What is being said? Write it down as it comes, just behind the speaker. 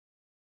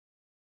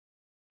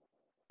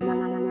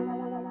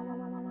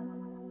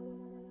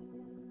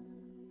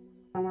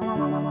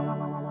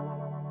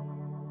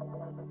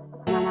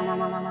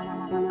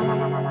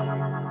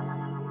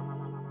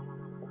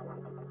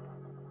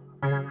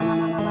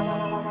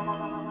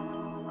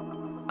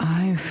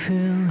I feel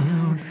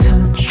your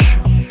touch.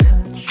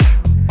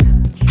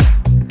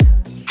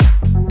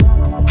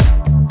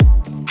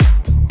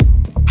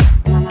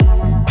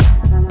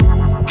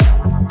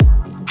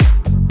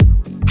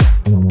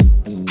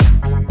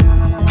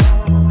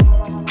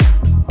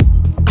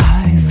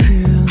 I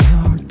feel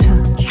your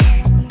touch.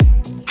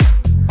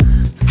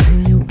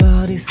 Feel your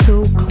body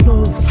so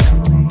close to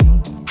me.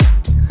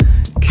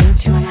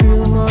 Can't you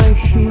feel my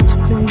heat,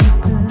 baby?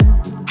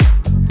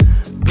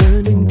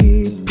 Burning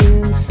deep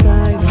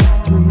inside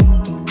of me.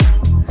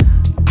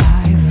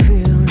 I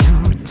feel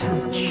your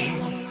touch.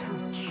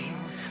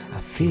 I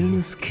feel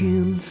your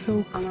skin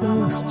so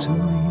close to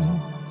me.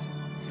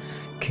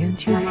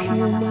 Can't you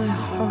hear my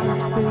heart,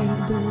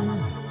 baby?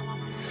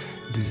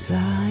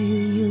 Desire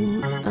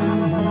you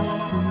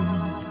endlessly.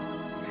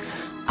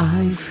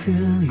 I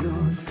feel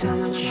your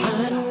touch.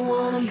 I don't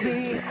wanna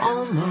be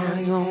on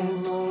my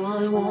own. All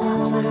I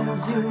want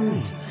is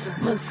you.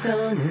 My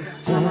sun is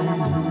sun.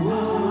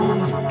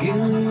 You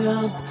give me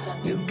up,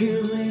 you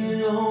give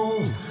me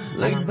all.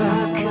 Like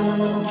back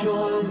and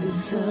enjoys the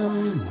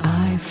sun.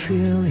 I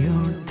feel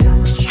your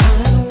touch. I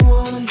don't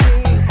wanna be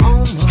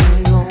on my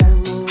own.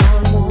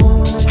 All I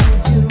want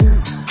is you.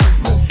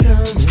 My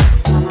sun is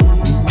sun.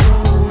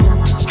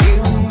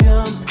 Give me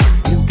up,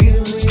 you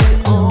give me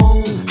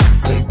all.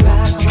 Like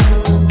back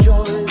and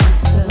enjoys the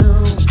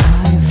sun.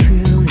 I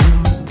feel your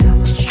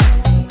touch.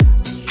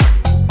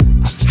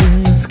 I feel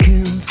your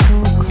skin so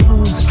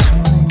close to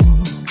me.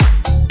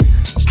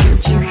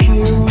 Can't you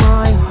hear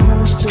my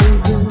heart,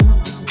 baby?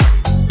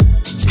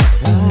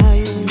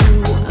 Desire you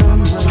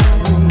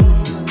endlessly.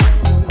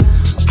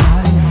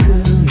 I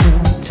feel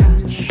your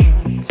touch.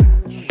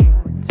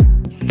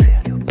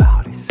 Feel your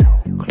body so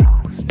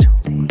close to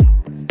me.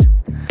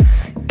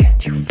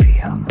 Can't you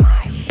feel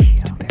my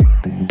heat,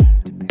 baby?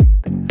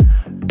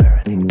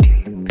 Burning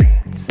deep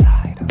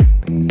inside of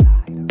me.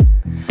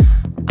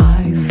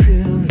 I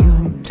feel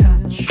your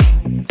touch.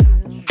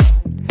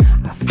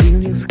 I feel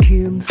your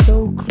skin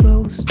so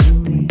close to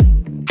me.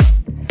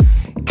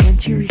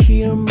 Can't you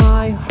hear